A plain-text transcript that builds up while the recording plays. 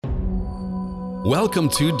Welcome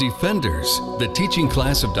to Defenders, the teaching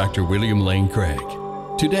class of Dr. William Lane Craig.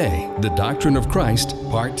 Today, the Doctrine of Christ,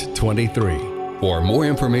 Part 23. For more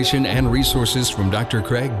information and resources from Dr.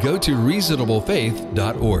 Craig, go to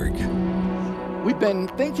reasonablefaith.org. We've been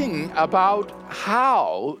thinking about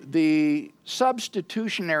how the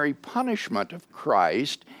substitutionary punishment of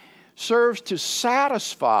Christ serves to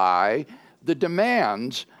satisfy the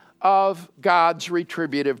demands of God's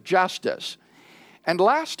retributive justice. And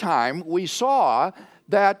last time we saw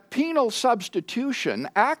that penal substitution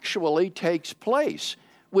actually takes place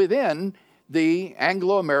within the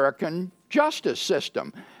Anglo-American justice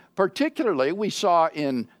system. Particularly, we saw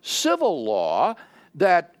in civil law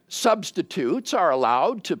that substitutes are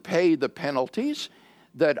allowed to pay the penalties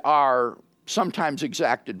that are sometimes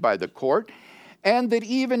exacted by the court, and that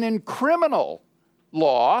even in criminal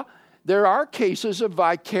law, there are cases of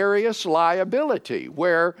vicarious liability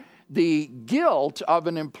where the guilt of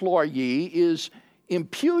an employee is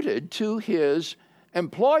imputed to his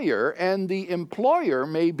employer, and the employer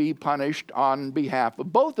may be punished on behalf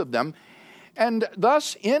of both of them. And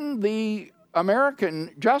thus, in the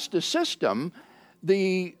American justice system,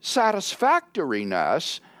 the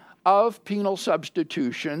satisfactoriness of penal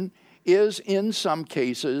substitution is in some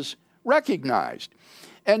cases recognized.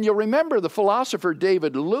 And you'll remember the philosopher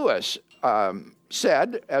David Lewis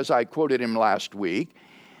said, as I quoted him last week,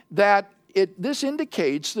 that this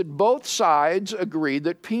indicates that both sides agree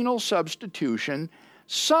that penal substitution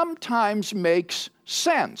sometimes makes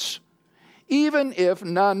sense, even if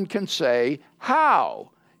none can say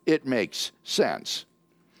how it makes sense.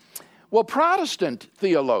 Well, Protestant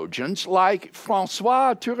theologians like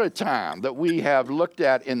François Turretin, that we have looked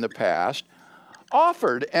at in the past,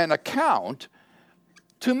 offered an account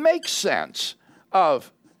to make sense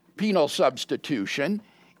of penal substitution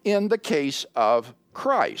in the case of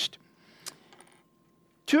Christ.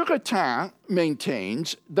 Turretin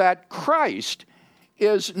maintains that Christ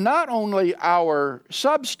is not only our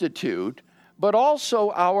substitute, but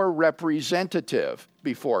also our representative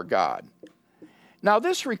before God. Now,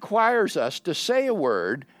 this requires us to say a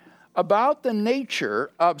word about the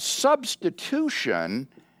nature of substitution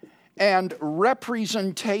and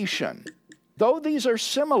representation. Though these are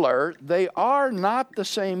similar, they are not the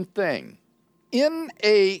same thing. In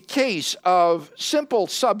a case of simple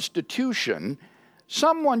substitution,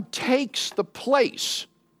 someone takes the place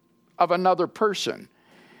of another person,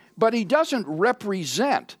 but he doesn't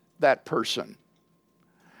represent that person.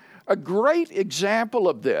 A great example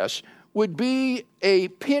of this would be a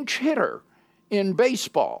pinch hitter in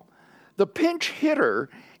baseball. The pinch hitter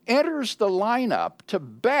enters the lineup to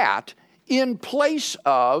bat in place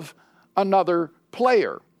of another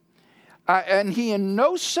player. And he in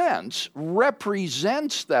no sense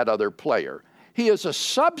represents that other player. He is a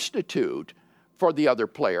substitute for the other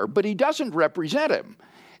player, but he doesn't represent him.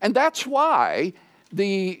 And that's why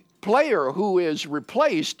the player who is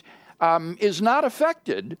replaced is not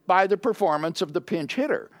affected by the performance of the pinch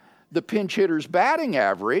hitter. The pinch hitter's batting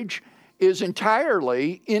average is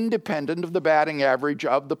entirely independent of the batting average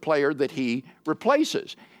of the player that he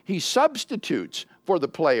replaces. He substitutes for the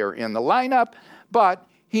player in the lineup, but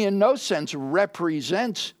he in no sense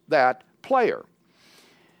represents that player.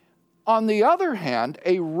 On the other hand,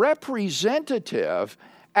 a representative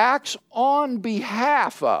acts on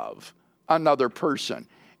behalf of another person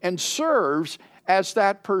and serves as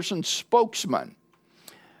that person's spokesman.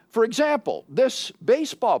 For example, this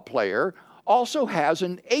baseball player also has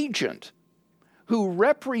an agent who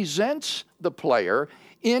represents the player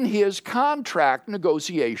in his contract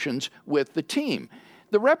negotiations with the team.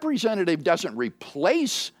 The representative doesn't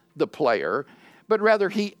replace the player, but rather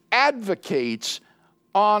he advocates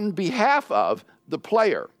on behalf of the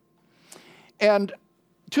player. And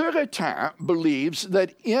Turretin believes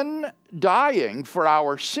that in dying for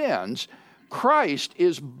our sins, Christ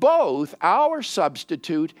is both our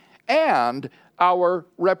substitute and our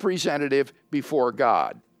representative before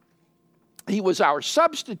God. He was our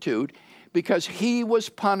substitute because he was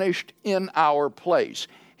punished in our place.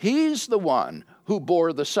 He's the one who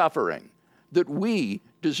bore the suffering that we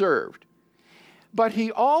deserved. But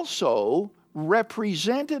he also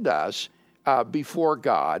represented us before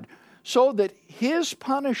God so that his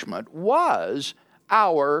punishment was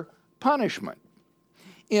our punishment.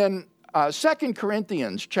 In 2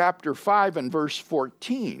 Corinthians chapter 5 and verse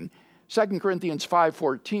 14, 2 Corinthians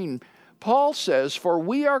 5:14, Paul says, "For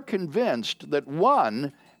we are convinced that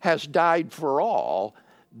one has died for all,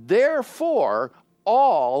 therefore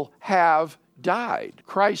all have died."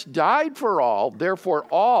 Christ died for all, therefore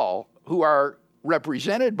all who are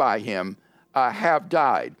represented by him have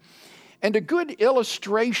died. And a good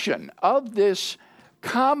illustration of this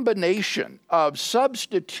combination of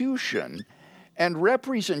substitution and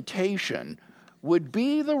representation would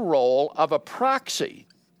be the role of a proxy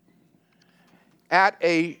at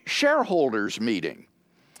a shareholders meeting.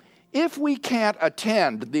 If we can't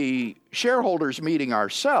attend the shareholders meeting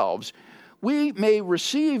ourselves, we may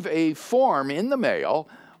receive a form in the mail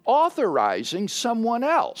authorizing someone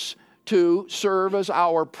else to serve as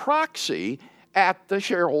our proxy at the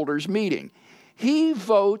shareholders meeting. He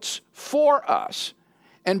votes for us,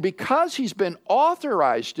 and because he's been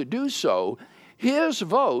authorized to do so, his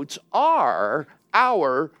votes are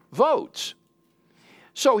our votes.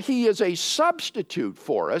 So he is a substitute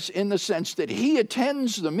for us in the sense that he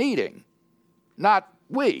attends the meeting, not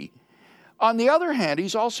we. On the other hand,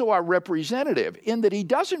 he's also our representative in that he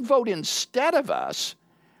doesn't vote instead of us.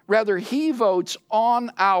 Rather, he votes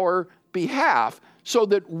on our behalf so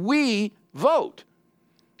that we vote.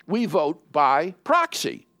 We vote by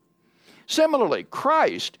proxy. Similarly,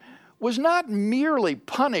 Christ was not merely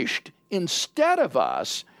punished instead of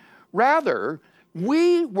us. Rather,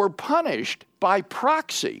 we were punished by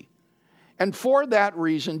proxy. And for that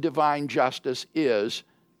reason, divine justice is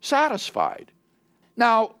satisfied.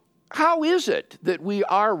 Now, how is it that we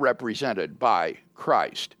are represented by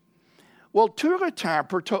Christ? Well,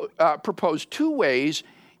 Doctrine proposed two ways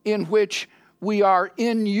in which we are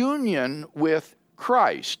in union with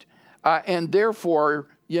Christ and therefore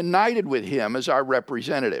united with him as our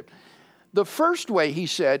representative. The first way, he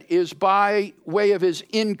said, is by way of his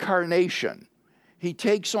incarnation. He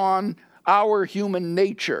takes on our human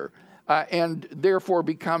nature and therefore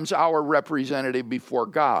becomes our representative before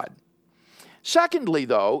God. Secondly,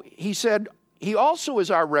 though, he said he also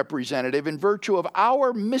is our representative in virtue of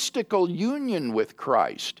our mystical union with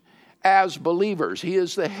Christ as believers. He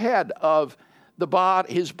is the head of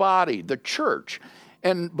his body, the church,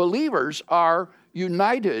 and believers are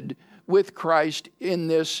united with Christ in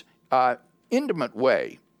this intimate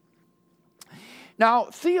way. Now,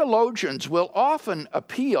 theologians will often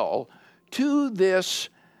appeal to this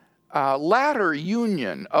latter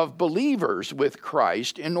union of believers with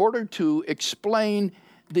Christ in order to explain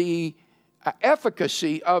the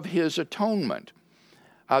efficacy of his atonement.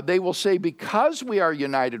 They will say, because we are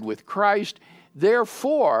united with Christ,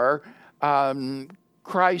 therefore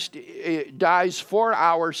Christ dies for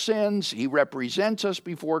our sins, he represents us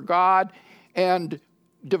before God, and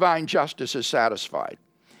divine justice is satisfied.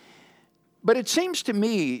 But it seems to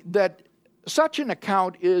me that such an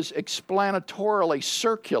account is explanatorily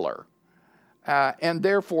circular and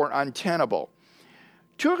therefore untenable.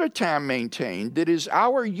 Doctrine maintained that it is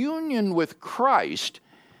our union with Christ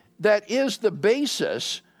that is the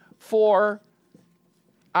basis for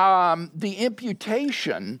the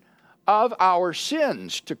imputation of our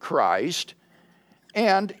sins to Christ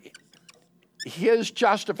and his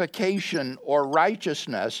justification or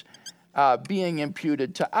righteousness being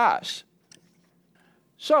imputed to us.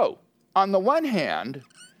 So, on the one hand,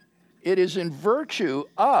 it is in virtue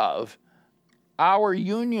of our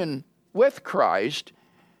union with Christ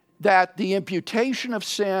that the imputation of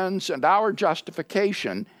sins and our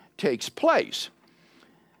justification takes place.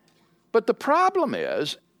 But the problem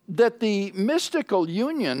is that the mystical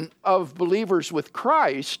union of believers with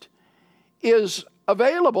Christ is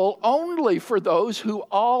available only for those who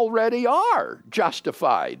already are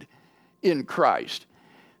justified in Christ.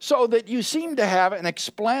 So that you seem to have an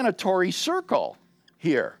explanatory circle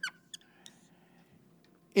here.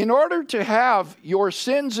 In order to have your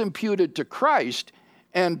sins imputed to Christ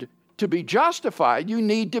and to be justified, you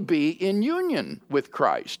need to be in union with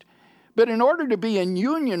Christ. But in order to be in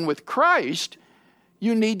union with Christ,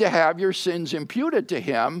 you need to have your sins imputed to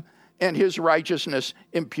him and his righteousness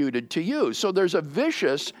imputed to you. So there's a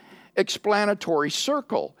vicious explanatory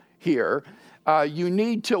circle here. You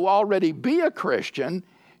need to already be a Christian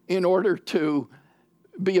in order to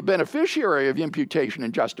be a beneficiary of imputation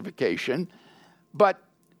and justification, but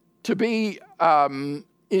to be in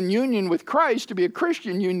union with Christ, to be a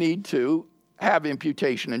Christian, you need to have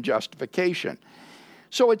imputation and justification.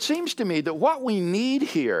 So it seems to me that what we need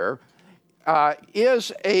here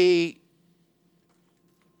is a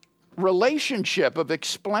relationship of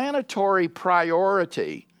explanatory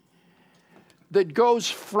priority that goes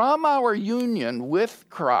from our union with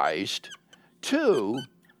Christ to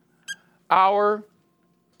our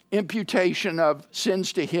imputation of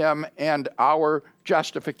sins to him and our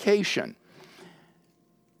justification.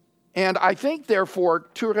 And I think, therefore,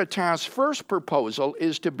 Doctrine's first proposal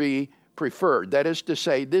is to be preferred. That is to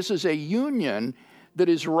say, this is a union that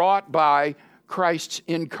is wrought by Christ's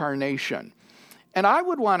incarnation. And I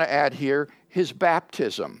would want to add here his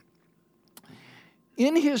baptism.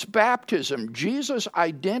 In his baptism, Jesus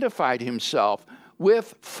identified himself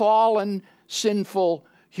with fallen, sinful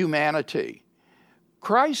humanity.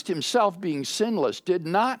 Christ himself, being sinless, did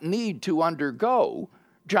not need to undergo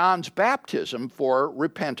John's baptism for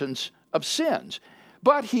repentance of sins,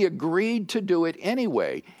 but he agreed to do it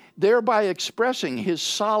anyway, thereby expressing his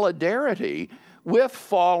solidarity with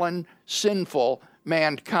fallen, sinful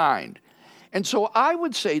mankind. And so I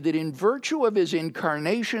would say that in virtue of his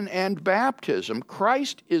incarnation and baptism,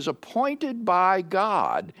 Christ is appointed by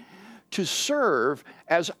God to serve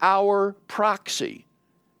as our proxy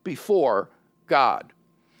before God.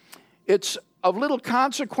 It's of little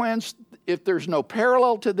consequence if there's no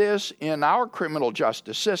parallel to this in our criminal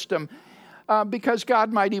justice system, because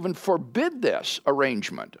God might even forbid this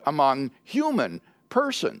arrangement among human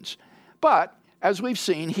persons. But as we've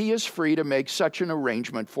seen, he is free to make such an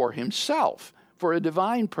arrangement for himself, for a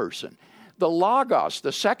divine person. The Logos,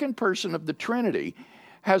 the second person of the Trinity,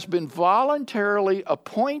 has been voluntarily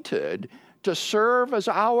appointed to serve as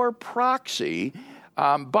our proxy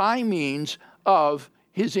by means of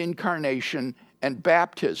his incarnation and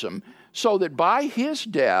baptism, so that by his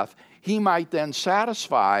death he might then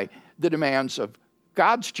satisfy the demands of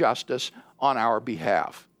God's justice on our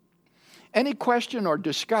behalf. Any question or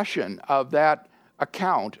discussion of that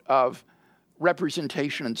account of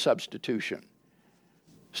representation and substitution?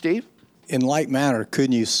 Steve? In like manner,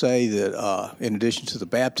 couldn't you say that in addition to the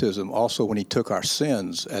baptism, also when he took our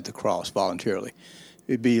sins at the cross voluntarily,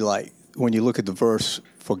 it'd be like when you look at the verse,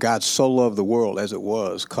 for God so loved the world as it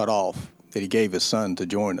was cut off, that he gave his son to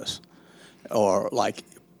join us. Or like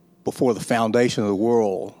before the foundation of the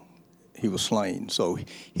world, he was slain. So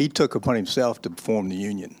he took upon himself to perform the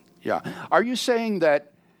union. Yeah. Are you saying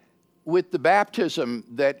that with the baptism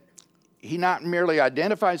that he not merely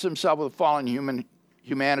identifies himself with fallen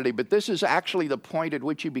humanity, but this is actually the point at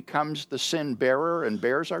which he becomes the sin bearer and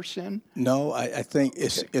bears our sin? No, I think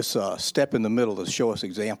it's a step in the middle to show us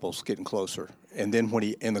examples getting closer. And then when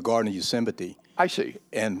he, in the Garden of Yosemite. I see.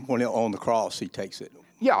 And when on the cross, he takes it.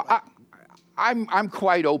 Yeah, I'm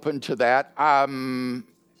quite open to that. I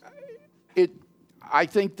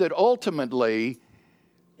think that ultimately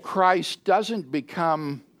Christ doesn't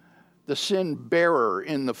become the sin bearer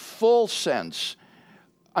in the full sense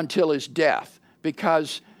until his death,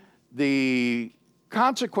 because the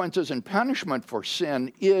consequences and punishment for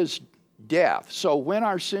sin is death. So when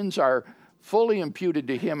our sins are fully imputed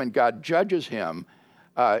to him and God judges him,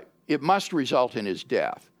 it must result in his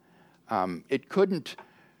death. God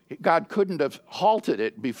couldn't have halted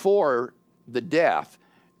it before the death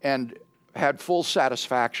and had full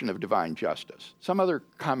satisfaction of divine justice. Some other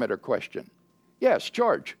comment or question? Yes,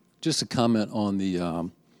 George. Just a comment on the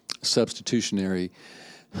substitutionary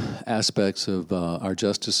aspects of our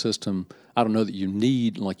justice system. I don't know that you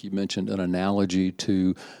need, like you mentioned, an analogy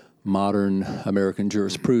to modern American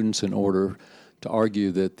jurisprudence in order to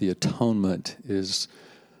argue that the atonement is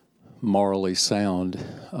morally sound.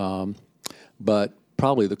 But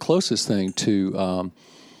probably the closest thing to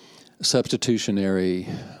substitutionary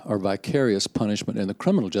or vicarious punishment in the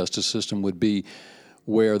criminal justice system would be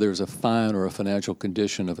where there's a fine or a financial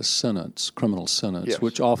condition of a sentence, criminal sentence, yes,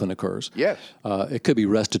 which often occurs. Yes. It could be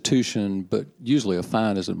restitution, but usually a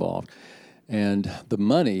fine is involved. And the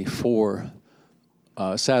money for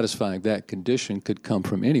satisfying that condition could come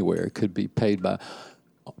from anywhere. It could be paid by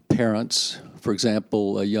parents. For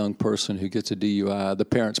example, a young person who gets a DUI, the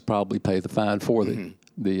parents probably pay the fine for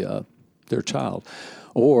their child.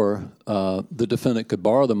 Or the defendant could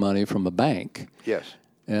borrow the money from a bank. Yes.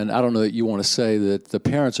 And I don't know that you want to say that the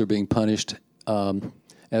parents are being punished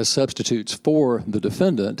as substitutes for the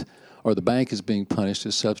defendant, or the bank is being punished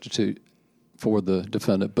as substitute for the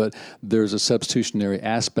defendant, but there's a substitutionary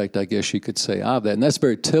aspect, I guess you could say, of that. And that's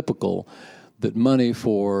very typical, that money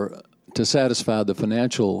to satisfy the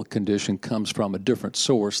financial condition comes from a different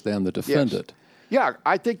source than the defendant. Yes. Yeah,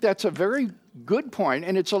 I think that's a very good point,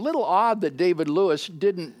 and it's a little odd that David Lewis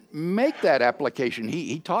didn't make that application.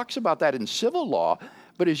 He talks about that in civil law,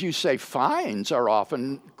 but as you say, fines are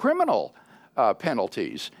often criminal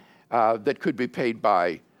penalties that could be paid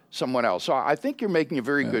by someone else. So I think you're making a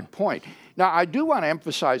very good point. Now, I do want to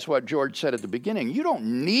emphasize what George said at the beginning. You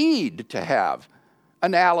don't need to have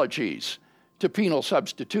analogies to penal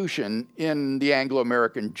substitution in the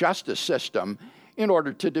Anglo-American justice system in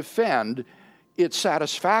order to defend its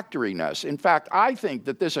satisfactoriness. In fact, I think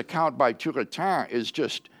that this account by Turretin is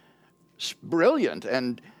just brilliant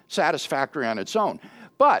and satisfactory on its own.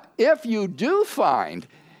 But if you do find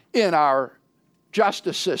in our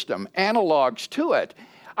justice system analogs to it,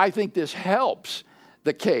 I think this helps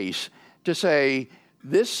the case to say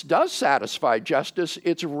this does satisfy justice.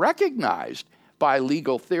 It's recognized by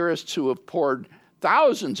legal theorists who have poured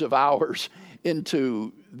thousands of hours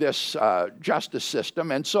into this justice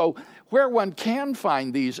system. And so where one can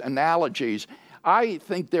find these analogies, I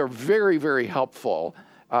think they're very, very helpful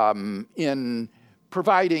in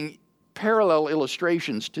providing parallel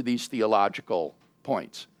illustrations to these theological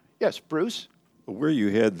points. Yes, Bruce? Where you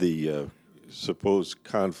had the supposed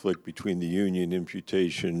conflict between the union,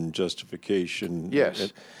 imputation, justification.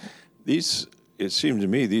 Yes. These, it seemed to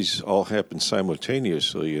me, these all happen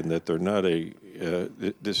simultaneously, and that they're not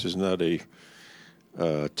this is not a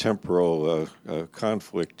temporal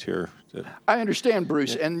conflict here. I understand,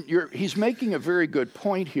 Bruce, and he's making a very good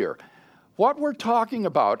point here. What we're talking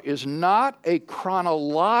about is not a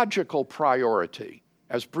chronological priority.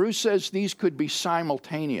 As Bruce says, these could be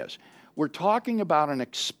simultaneous. We're talking about an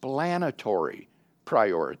explanatory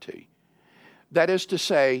priority. That is to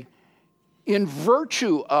say, in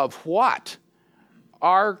virtue of what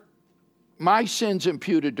are my sins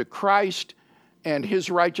imputed to Christ and his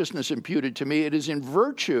righteousness imputed to me, it is in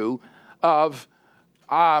virtue of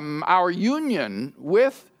our union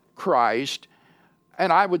with Christ,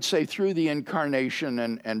 and I would say through the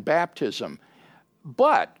incarnation and baptism.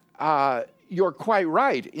 But you're quite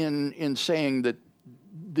right in saying that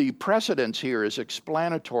the precedence here is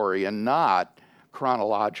explanatory and not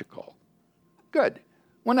chronological. Good.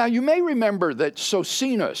 Well, now you may remember that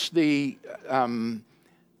Socinus, the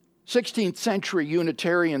 16th century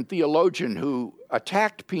Unitarian theologian who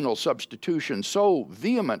attacked penal substitution so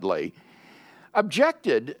vehemently,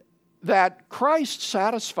 objected that Christ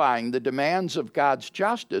satisfying the demands of God's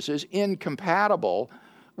justice is incompatible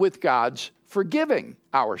with God's forgiving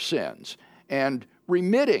our sins and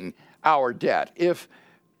remitting our debt. If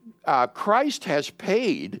Christ has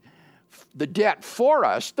paid the debt for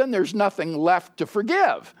us, then there's nothing left to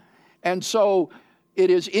forgive. And so it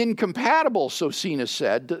is incompatible, Socinus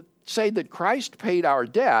said, to say that Christ paid our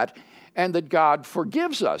debt and that God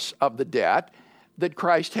forgives us of the debt that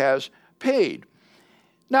Christ has paid.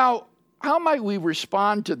 Now, how might we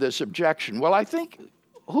respond to this objection? Well, I think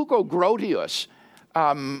Hugo Grotius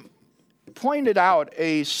pointed out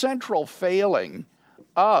a central failing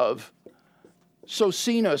of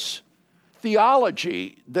Socinus'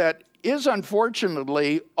 theology that is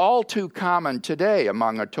unfortunately all too common today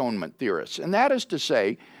among atonement theorists. And that is to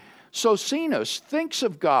say, Socinus thinks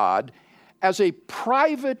of God as a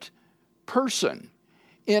private person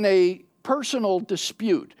in a personal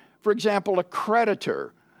dispute. For example, a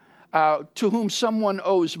creditor to whom someone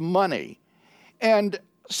owes money. And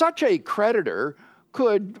such a creditor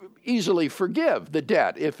could easily forgive the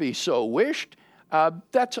debt if he so wished.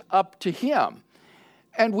 That's up to him.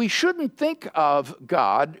 And we shouldn't think of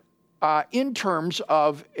God in terms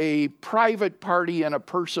of a private party in a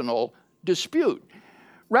personal dispute.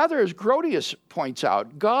 Rather, as Grotius points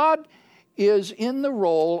out, God is in the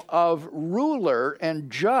role of ruler and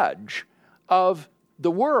judge of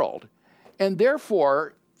the world, and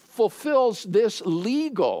therefore fulfills this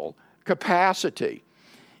legal capacity.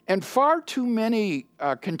 And far too many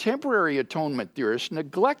contemporary atonement theorists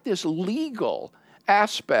neglect this legal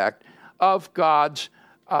aspect of God's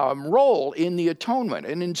role in the atonement.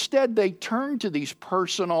 And instead, they turn to these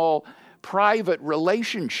personal, private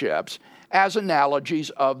relationships as analogies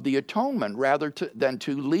of the atonement rather than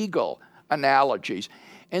to legal analogies.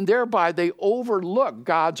 And thereby, they overlook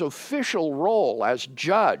God's official role as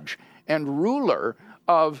judge and ruler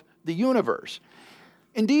of the universe.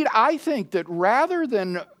 Indeed, I think that rather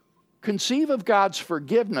than conceive of God's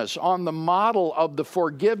forgiveness on the model of the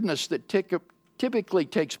forgiveness that typically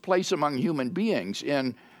takes place among human beings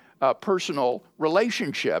in personal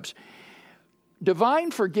relationships, divine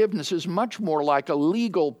forgiveness is much more like a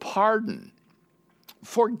legal pardon.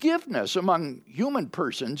 Forgiveness among human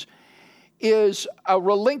persons is a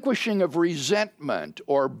relinquishing of resentment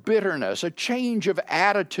or bitterness, a change of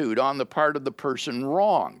attitude on the part of the person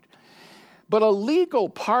wronged. But a legal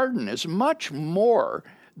pardon is much more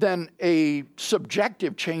than a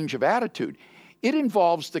subjective change of attitude. It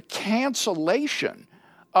involves the cancellation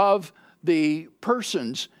of the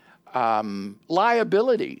person's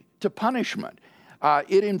liability to punishment.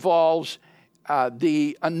 It involves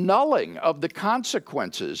the annulling of the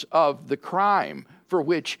consequences of the crime for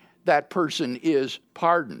which that person is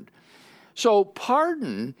pardoned. So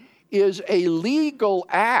pardon is a legal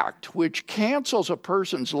act which cancels a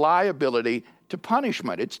person's liability to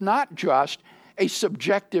punishment. It's not just a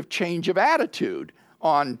subjective change of attitude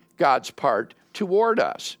on God's part toward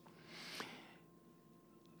us.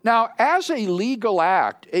 Now, as a legal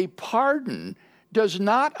act, a pardon does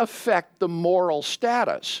not affect the moral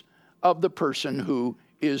status of the person who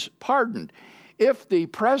is pardoned. If the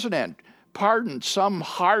president pardoned some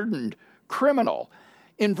hardened criminal,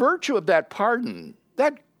 in virtue of that pardon,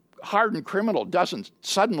 that hardened criminal doesn't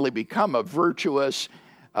suddenly become a virtuous,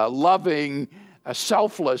 loving,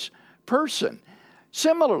 selfless person.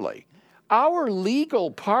 Similarly, our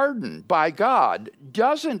legal pardon by God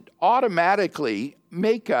doesn't automatically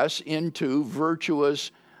make us into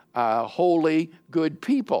virtuous, holy, good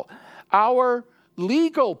people. Our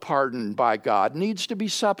legal pardon by God needs to be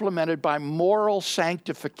supplemented by moral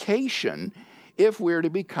sanctification if we're to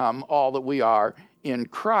become all that we are in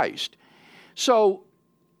Christ. So,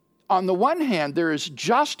 on the one hand, there is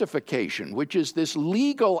justification, which is this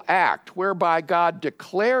legal act whereby God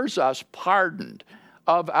declares us pardoned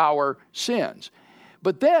of our sins.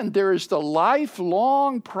 But then there is the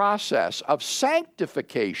lifelong process of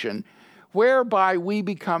sanctification whereby we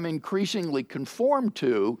become increasingly conformed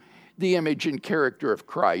to the image and character of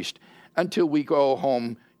Christ until we go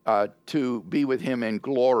home to be with him in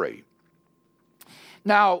glory.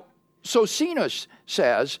 Now, Socinus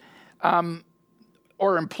says,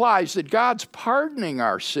 or implies that God's pardoning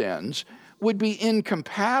our sins would be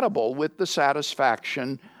incompatible with the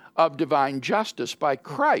satisfaction of divine justice by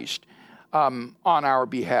Christ on our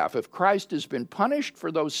behalf. If Christ has been punished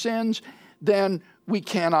for those sins, then we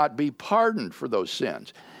cannot be pardoned for those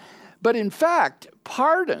sins. But in fact,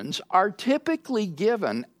 pardons are typically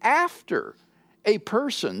given after a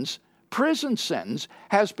person's prison sentence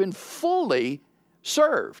has been fully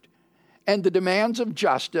served and the demands of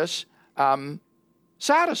justice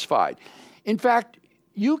satisfied. In fact,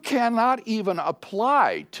 you cannot even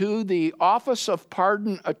apply to the Office of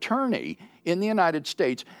Pardon Attorney in the United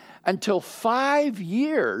States until 5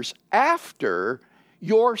 years after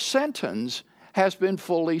your sentence has been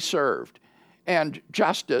fully served and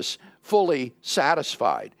justice fully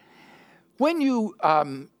satisfied. When you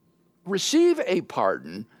receive a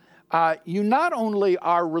pardon, you not only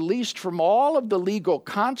are released from all of the legal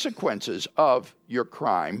consequences of your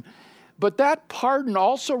crime, but that pardon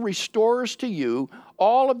also restores to you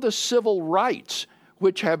all of the civil rights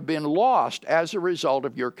which have been lost as a result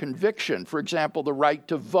of your conviction. For example, the right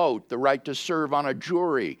to vote, the right to serve on a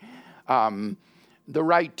jury, the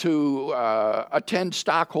right to attend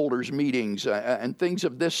stockholders' meetings, and things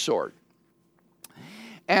of this sort.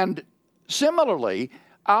 And similarly,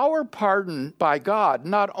 our pardon by God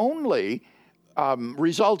not only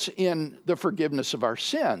results in the forgiveness of our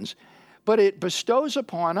sins, but it bestows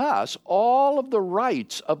upon us all of the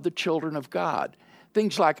rights of the children of God.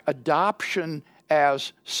 Things like adoption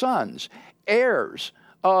as sons, heirs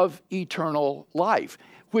of eternal life,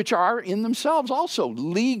 which are in themselves also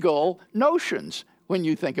legal notions when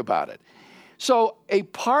you think about it. So a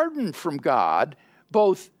pardon from God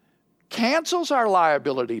both cancels our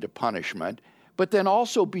liability to punishment, but then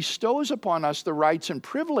also bestows upon us the rights and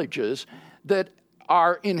privileges that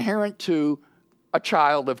are inherent to a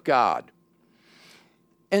child of God.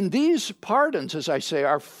 And these pardons, as I say,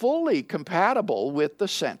 are fully compatible with the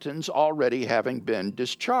sentence already having been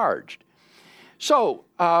discharged. So,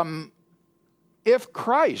 if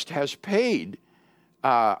Christ has paid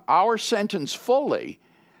our sentence fully,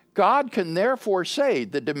 God can therefore say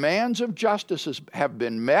the demands of justice have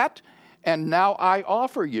been met, and now I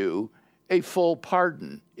offer you a full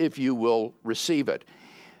pardon if you will receive it.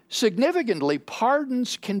 Significantly,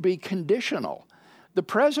 pardons can be conditional. The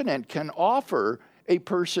president can offer a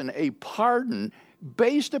person a pardon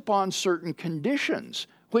based upon certain conditions,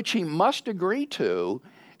 which he must agree to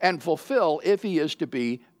and fulfill if he is to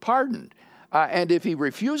be pardoned. And if he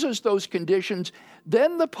refuses those conditions,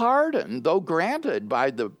 then the pardon, though granted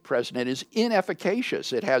by the president, is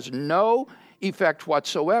inefficacious. It has no effect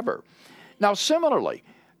whatsoever. Now, similarly,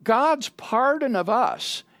 God's pardon of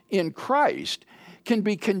us in Christ can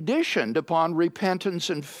be conditioned upon repentance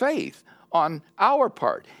and faith on our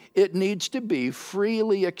part. It needs to be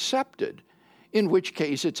freely accepted, in which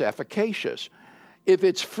case it's efficacious. If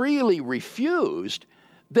it's freely refused,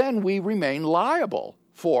 then we remain liable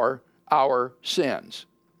for our sins.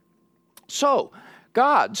 So,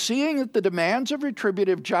 God, seeing that the demands of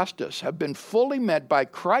retributive justice have been fully met by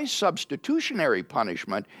Christ's substitutionary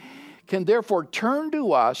punishment, can therefore turn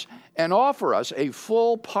to us and offer us a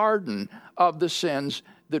full pardon of the sins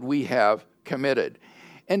that we have committed.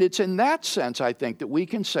 And it's in that sense, I think, that we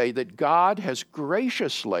can say that God has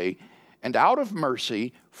graciously and out of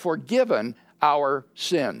mercy forgiven our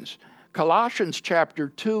sins. Colossians chapter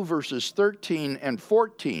 2, verses 13 and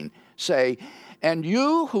 14 say, "And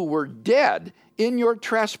you who were dead in your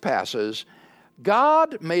trespasses,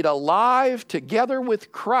 God made alive together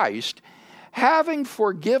with Christ, having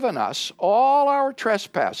forgiven us all our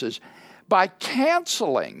trespasses by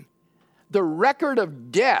canceling the record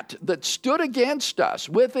of debt that stood against us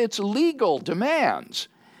with its legal demands.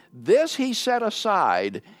 This he set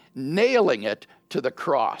aside, nailing it to the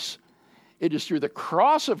cross. It is through the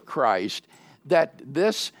cross of Christ that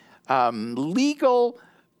this legal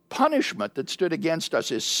punishment that stood against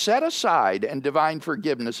us is set aside and divine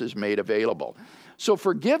forgiveness is made available. So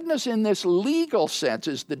forgiveness in this legal sense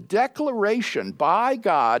is the declaration by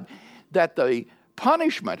God that the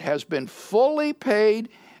punishment has been fully paid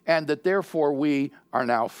and that therefore we are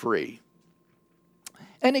now free.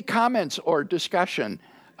 Any comments or discussion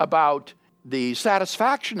about the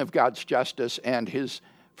satisfaction of God's justice and his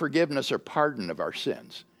forgiveness or pardon of our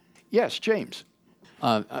sins? Yes, James.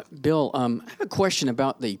 Bill, I have a question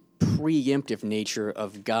about the preemptive nature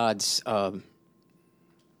of God's, what's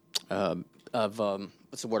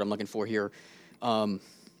the word I'm looking for here?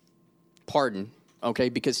 Pardon, okay?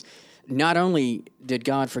 Because not only did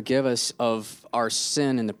God forgive us of our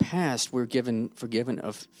sin in the past, we're forgiven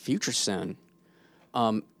of future sin.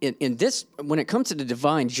 In this, when it comes to the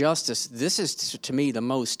divine justice, this is to me the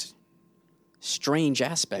most strange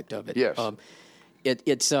aspect of it. Yes.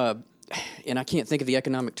 It's and I can't think of the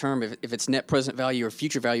economic term if it's net present value or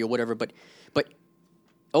future value or whatever, but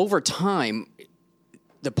over time,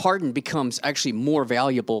 the pardon becomes actually more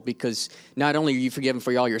valuable because not only are you forgiven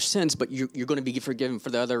for all your sins, but you're going to be forgiven for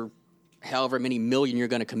the other however many million you're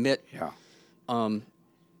going to commit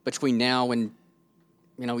between now and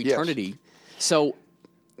eternity. Yes. So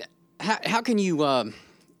how can you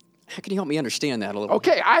help me understand that a little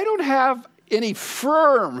bit? Okay, I don't have any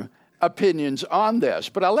firm opinions on this,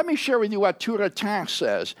 but let me share with you what Touretin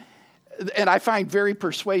says, and I find very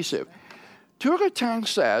persuasive. Touretin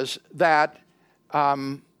says that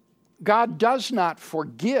God does not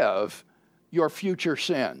forgive your future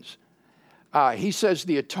sins. He says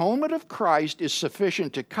the atonement of Christ is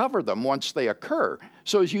sufficient to cover them once they occur.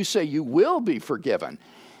 So as you say, you will be forgiven.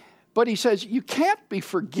 But he says you can't be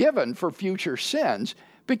forgiven for future sins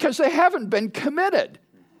because they haven't been committed.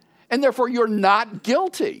 And therefore you're not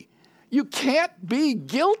guilty. You can't be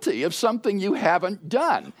guilty of something you haven't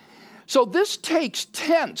done. So this takes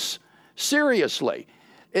tense seriously.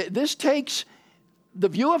 This takes the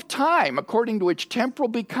view of time, according to which temporal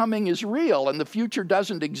becoming is real and the future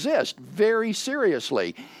doesn't exist, very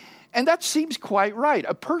seriously. And that seems quite right.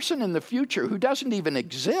 A person in the future who doesn't even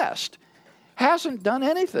exist hasn't done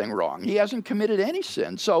anything wrong. He hasn't committed any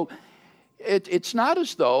sin. So it's not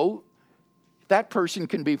as though that person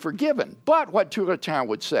can be forgiven. But what Touretin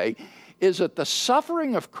would say is that the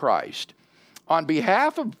suffering of Christ on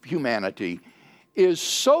behalf of humanity is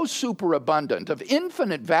so superabundant, of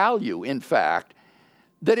infinite value, in fact,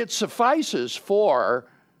 that it suffices for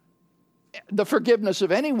the forgiveness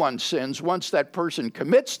of anyone's sins once that person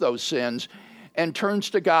commits those sins and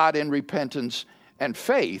turns to God in repentance and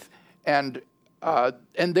faith and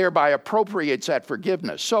thereby appropriates that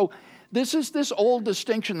forgiveness. So this is this old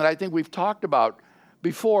distinction that I think we've talked about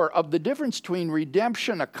before of the difference between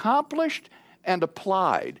redemption accomplished and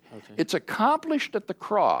applied. Okay. It's accomplished at the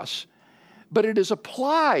cross, but it is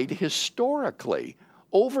applied historically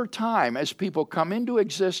over time as people come into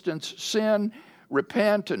existence, sin,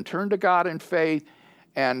 repent, and turn to God in faith,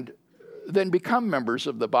 and then become members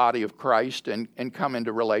of the body of Christ and come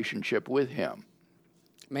into relationship with him.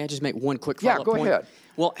 May I just make one quick follow-up point? Yeah, go ahead.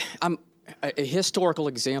 Well, a historical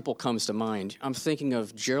example comes to mind. I'm thinking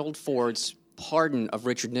of Gerald Ford's pardon of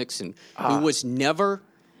Richard Nixon, who was never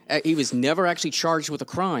actually charged with a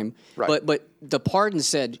crime, right. but the pardon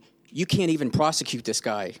said, you can't even prosecute this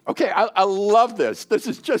guy. Okay, I love this. This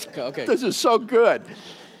is This is so good.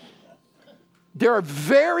 There are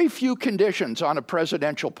very few conditions on a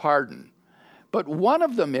presidential pardon, but one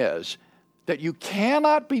of them is that you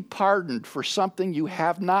cannot be pardoned for something you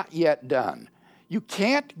have not yet done. You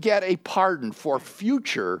can't get a pardon for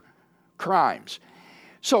future crimes.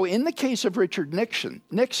 So in the case of Richard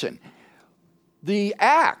Nixon, the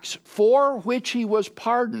acts for which he was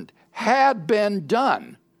pardoned had been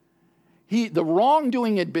done. The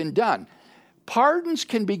wrongdoing had been done. Pardons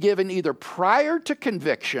can be given either prior to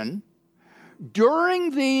conviction,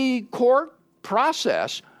 during the court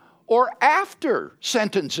process, or after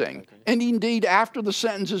sentencing, and indeed after the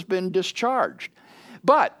sentence has been discharged.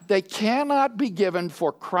 But they cannot be given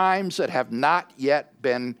for crimes that have not yet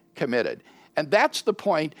been committed. And that's the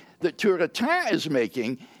point that Touretin is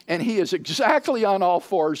making, and he is exactly on all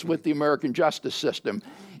fours with the American justice system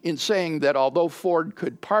in saying that although Ford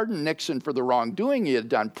could pardon Nixon for the wrongdoing he had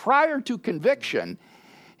done prior to conviction,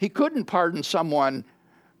 he couldn't pardon someone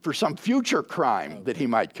for some future crime that he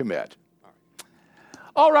might commit.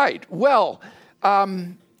 All right, well,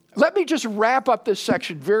 let me just wrap up this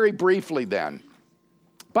section very briefly then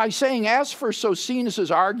by saying, as for Socinus's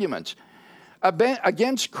arguments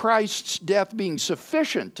against Christ's death being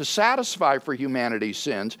sufficient to satisfy for humanity's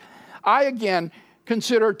sins, I again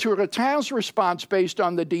consider Turretin's response based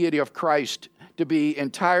on the deity of Christ to be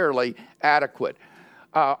entirely adequate.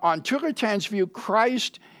 On Turretin's view,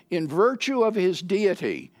 Christ, in virtue of his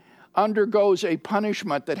deity, undergoes a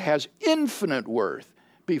punishment that has infinite worth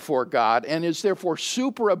before God and is therefore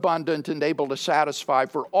superabundant and able to satisfy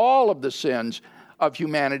for all of the sins of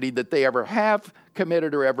humanity that they ever have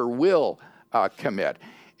committed or ever will commit.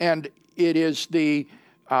 And it is the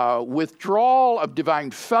withdrawal of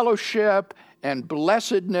divine fellowship and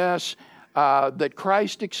blessedness that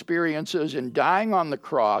Christ experiences in dying on the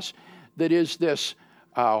cross that is this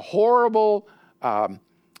horrible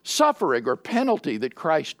suffering or penalty that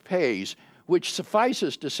Christ pays, which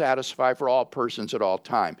suffices to satisfy for all persons at all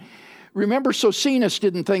time. Remember, Socinus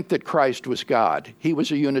didn't think that Christ was God. He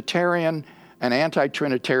was a Unitarian, an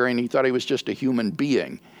anti-Trinitarian. He thought he was just a human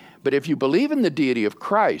being. But if you believe in the deity of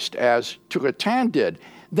Christ, as Turretin did,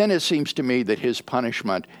 then it seems to me that his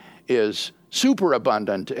punishment is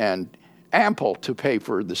superabundant and ample to pay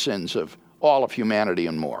for the sins of all of humanity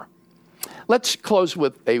and more. Let's close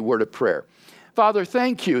with a word of prayer. Father,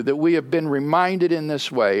 thank you that we have been reminded in this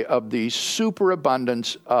way of the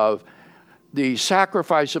superabundance of the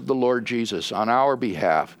sacrifice of the Lord Jesus on our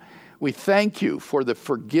behalf. We thank you for the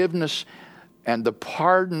forgiveness and the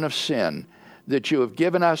pardon of sin that you have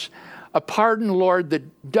given us, a pardon, Lord,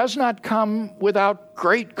 that does not come without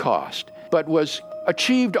great cost, but was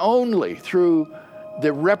achieved only through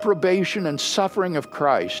the reprobation and suffering of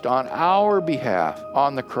Christ on our behalf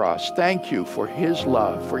on the cross. Thank you for his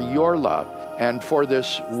love, for your love, and for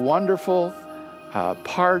this wonderful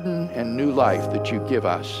pardon and new life that you give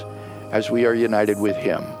us as we are united with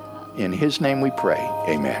him. In his name we pray.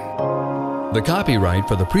 Amen. The copyright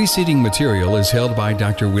for the preceding material is held by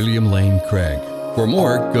Dr. William Lane Craig. For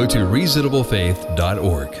more, go to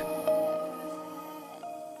reasonablefaith.org.